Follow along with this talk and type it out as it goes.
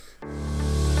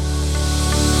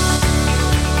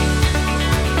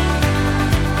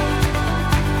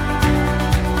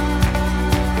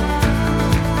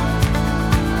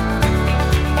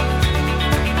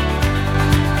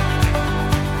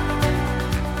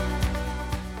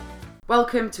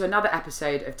Welcome to another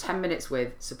episode of 10 Minutes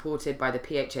With, supported by the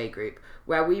PHA Group,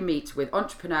 where we meet with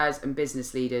entrepreneurs and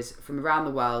business leaders from around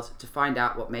the world to find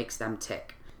out what makes them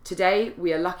tick. Today,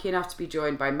 we are lucky enough to be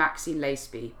joined by Maxine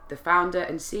Laceby, the founder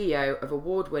and CEO of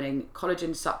award-winning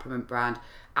collagen supplement brand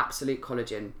Absolute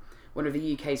Collagen, one of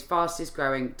the UK's fastest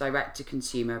growing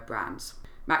direct-to-consumer brands.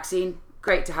 Maxine,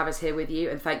 great to have us here with you,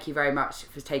 and thank you very much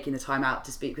for taking the time out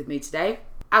to speak with me today.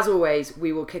 As always,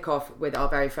 we will kick off with our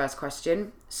very first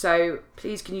question. So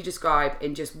please, can you describe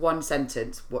in just one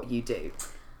sentence what you do?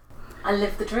 I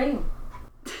live the dream,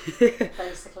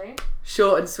 basically.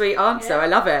 Short and sweet answer, Yeah. I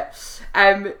love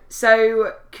it.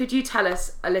 So could you tell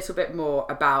us a little bit more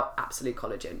about Absolute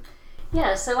Collagen?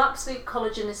 Yeah, so Absolute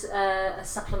Collagen is a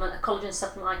collagen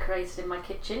supplement I created in my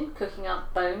kitchen, cooking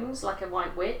up bones like a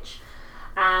white witch.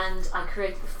 And I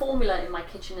created the formula in my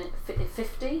kitchen at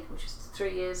 50, which was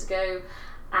 3 years ago.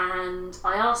 And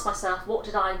I asked myself, what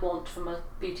did I want from a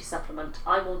beauty supplement?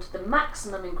 I wanted the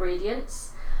maximum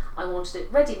ingredients, I wanted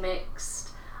it ready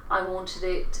mixed, I wanted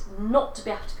it not to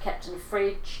be able to be kept in the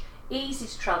fridge, easy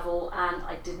to travel, and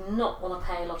I did not want to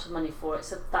pay a lot of money for it,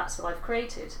 so that's what I've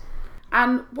created.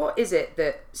 And what is it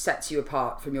that sets you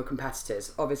apart from your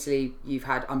competitors? Obviously, you've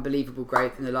had unbelievable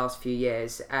growth in the last few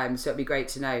years, so it'd be great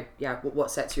to know,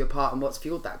 what sets you apart and what's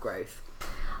fueled that growth.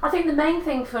 I think the main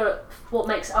thing for what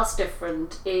makes us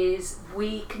different is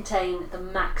we contain the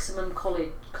maximum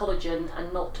collagen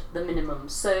and not the minimum.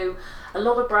 So a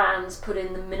lot of brands put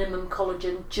in the minimum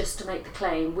collagen just to make the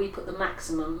claim. We put the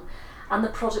maximum, and the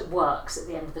product works at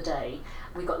the end of the day.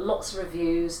 We've got lots of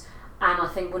reviews, and I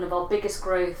think one of our biggest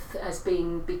growth has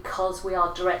been because we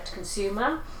are direct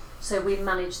consumer. So we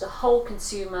manage the whole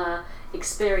consumer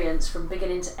experience from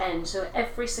beginning to end. So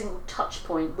every single touch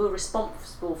point, we're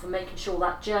responsible for making sure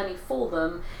that journey for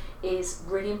them is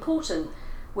really important.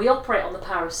 We operate on the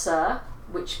power of SIR,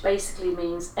 which basically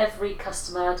means every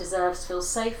customer deserves to feel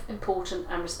safe, important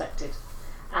and respected.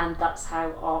 And that's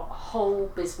how our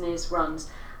whole business runs.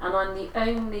 And I'm the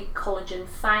only collagen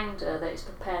founder that is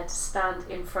prepared to stand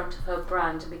in front of her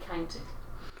brand and be counted.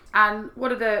 And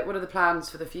what are the plans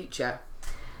for the future?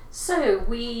 So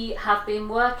we have been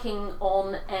working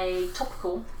on a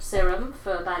topical serum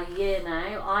for about a year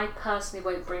now. I personally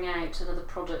won't bring out another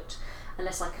product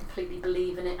unless I completely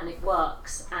believe in it and it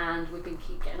works, and we've been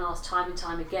keep getting asked time and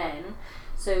time again.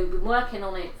 So we've been working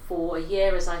on it for a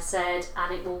year, as I said,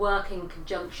 and it will work in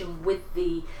conjunction with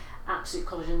the Absolute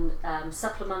Collagen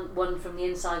supplement, one from the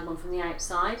inside, one from the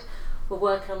outside. We're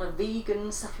working on a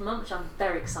vegan supplement, which I'm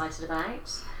very excited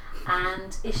about,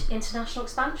 and international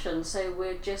expansion. So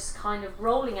we're just kind of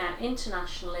rolling out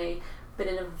internationally, but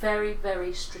in a very,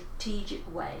 very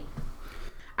strategic way.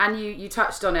 And you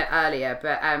touched on it earlier,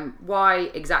 but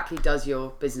why exactly does your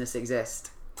business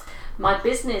exist? My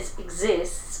business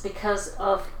exists because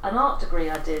of an art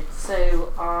degree I did.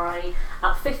 So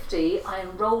at 50, I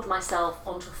enrolled myself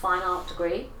onto a fine art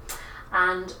degree,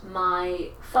 and my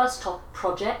first top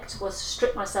project was to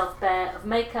strip myself bare of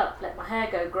makeup, let my hair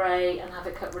go grey and have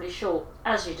it cut really short,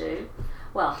 as you do.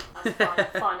 Well, as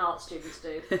fine art students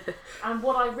do. And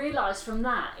what I realised from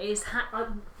that is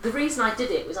the reason I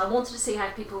did it was I wanted to see how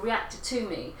people reacted to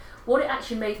me. What it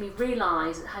actually made me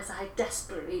realise is how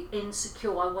desperately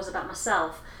insecure I was about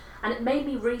myself, and it made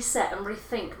me reset and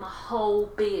rethink my whole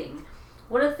being.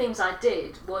 One of the things I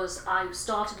did was I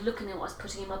started looking at what I was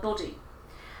putting in my body,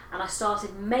 and I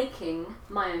started making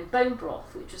my own bone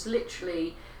broth, which was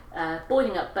literally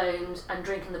boiling up bones and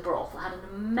drinking the broth. I had an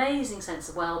amazing sense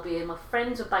of well-being. My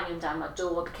friends were banging down my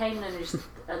door. I became known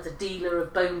as a dealer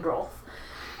of bone broth.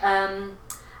 And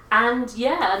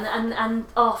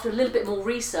after a little bit more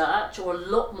research, or a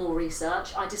lot more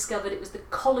research, I discovered it was the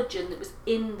collagen that was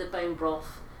in the bone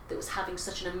broth that was having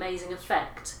such an amazing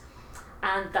effect.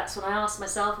 And that's when I asked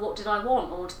myself, what did I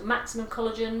want? I wanted the maximum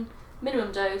collagen,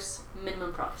 minimum dose,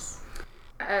 minimum price.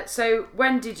 So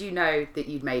when did you know that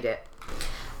you'd made it?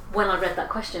 When I read that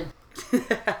question.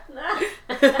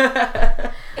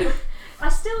 I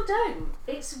still don't.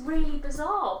 It's really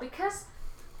bizarre because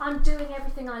I'm doing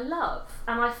everything I love,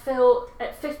 and I feel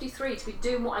at 53 to be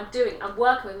doing what I'm doing and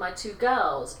working with my two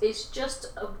girls is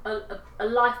just a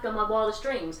life beyond my wildest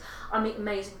dreams. I meet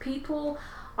amazing people.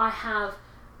 I have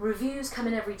reviews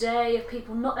coming every day of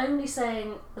people not only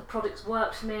saying the products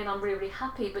work for me and I'm really, really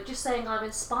happy, but just saying I've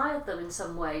inspired them in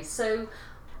some way. So,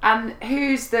 and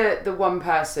who's the one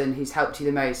person who's helped you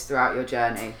the most throughout your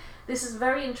journey? This is a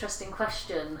very interesting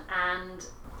question, and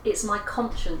it's my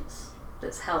conscience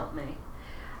that's helped me.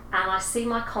 And I see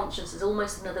my conscience as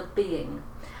almost another being,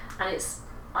 and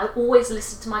I always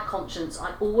listen to my conscience.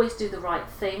 I always do the right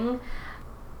thing.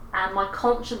 and my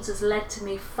conscience has led to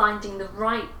me finding the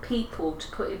right people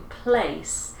to put in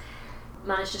place,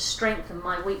 managed to strengthen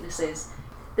my weaknesses.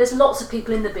 There's lots of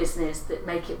people in the business that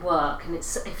make it work, and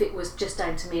if it was just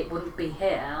down to me, it wouldn't be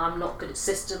here. I'm not good at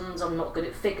systems, I'm not good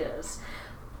at figures.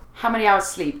 How many hours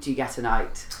sleep do you get a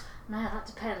night? No, that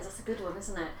depends. That's a good one,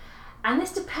 isn't it? And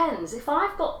this depends. If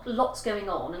I've got lots going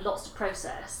on and lots to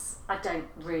process, I don't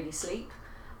really sleep,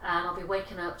 and I'll be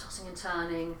waking up, tossing and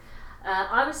turning.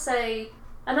 I would say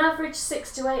an average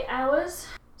 6 to 8 hours.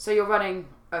 So you're running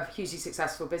a hugely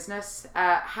successful business.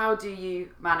 How do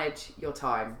you manage your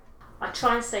time? I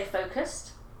try and stay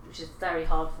focused, which is very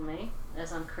hard for me,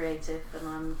 as I'm creative and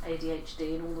I'm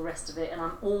ADHD and all the rest of it, and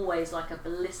I'm always like a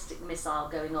ballistic missile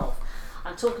going off.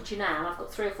 I'm talking to you now and I've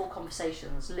got 3 or 4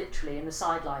 conversations literally in the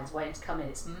sidelines waiting to come in.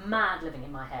 It's mad living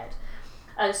in my head.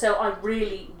 So I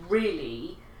really,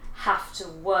 really have to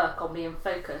work on being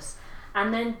focused,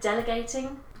 and then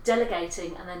delegating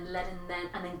and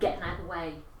then getting out of the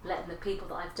way, letting the people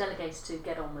that I've delegated to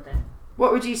get on with it.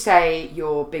 What would you say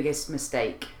your biggest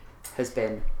mistake has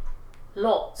been?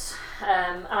 Lots.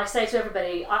 And I say to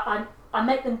everybody, I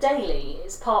make them daily.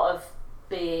 It's part of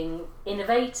being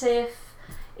innovative,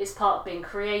 it's part of being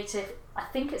creative. I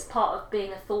think it's part of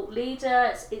being a thought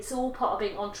leader. It's all part of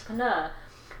being entrepreneur.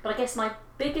 But I guess my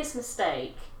biggest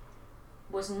mistake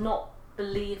was not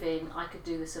believing I could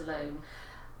do this alone.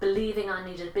 Believing I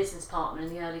needed a business partner in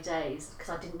the early days because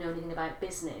I didn't know anything about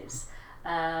business.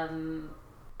 And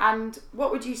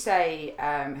what would you say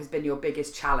has been your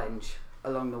biggest challenge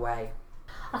along the way?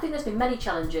 I think there's been many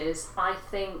challenges. I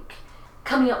think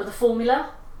coming up with a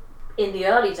formula. In the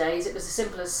early days, it was as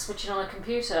simple as switching on a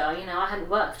computer. You know, I hadn't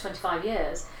worked for 25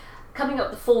 years. Coming up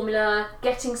with the formula,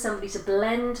 getting somebody to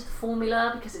blend the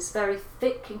formula because it's very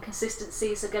thick in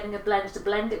consistency, so getting a blender to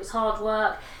blend it was hard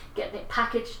work. Getting it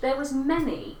packaged, there was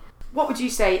many. What would you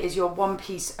say is your one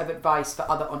piece of advice for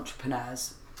other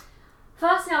entrepreneurs?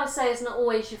 First thing I would say is not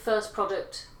always your first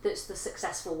product that's the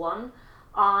successful one.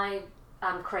 I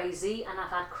am crazy and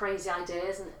I've had crazy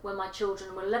ideas, and when my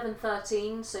children were 11,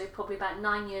 13, so probably about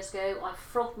 9 years ago, I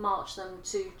frog marched them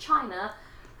to China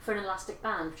for an elastic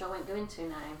band, which I won't go into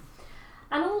now.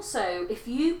 And also, if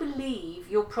you believe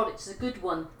your product is a good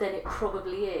one, then it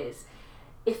probably is.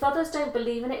 If others don't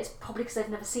believe in it, it's probably because they've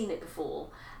never seen it before.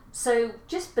 So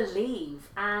just believe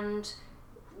and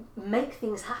make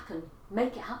things happen.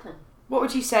 Make it happen. What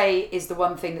would you say is the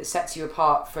one thing that sets you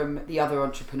apart from the other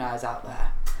entrepreneurs out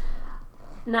there?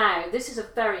 Now, this is a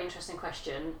very interesting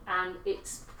question, and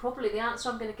it's probably the answer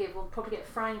I'm going to give will probably get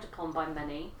frowned upon by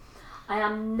many. I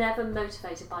am never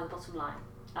motivated by the bottom line,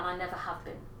 and I never have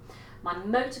been. My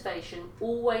motivation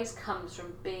always comes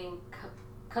from being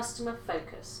customer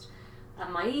focused,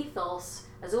 and my ethos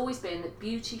has always been that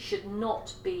beauty should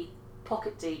not be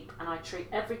pocket deep, and I treat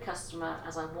every customer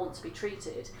as I want to be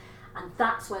treated, and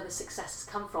that's where the success has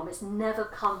come from. It's never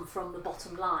come from the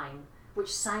bottom line,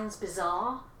 which sounds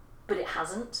bizarre, but it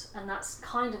hasn't, and that's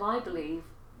kind of, I believe,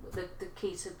 the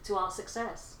key to our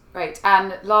success. Great.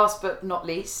 And last but not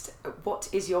least, what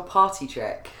is your party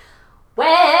trick? Way!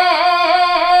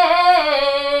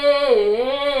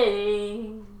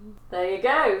 There you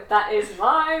go. That is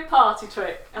my party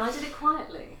trick, and I did it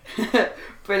quietly.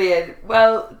 Brilliant.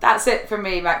 Well, that's it from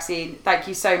me, Maxine. Thank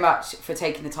you so much for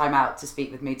taking the time out to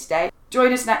speak with me today.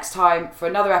 Join us next time for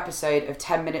another episode of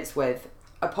 10 Minutes With,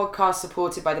 a podcast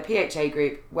supported by the PHA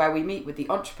Group, where we meet with the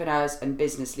entrepreneurs and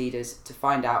business leaders to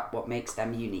find out what makes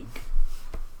them unique.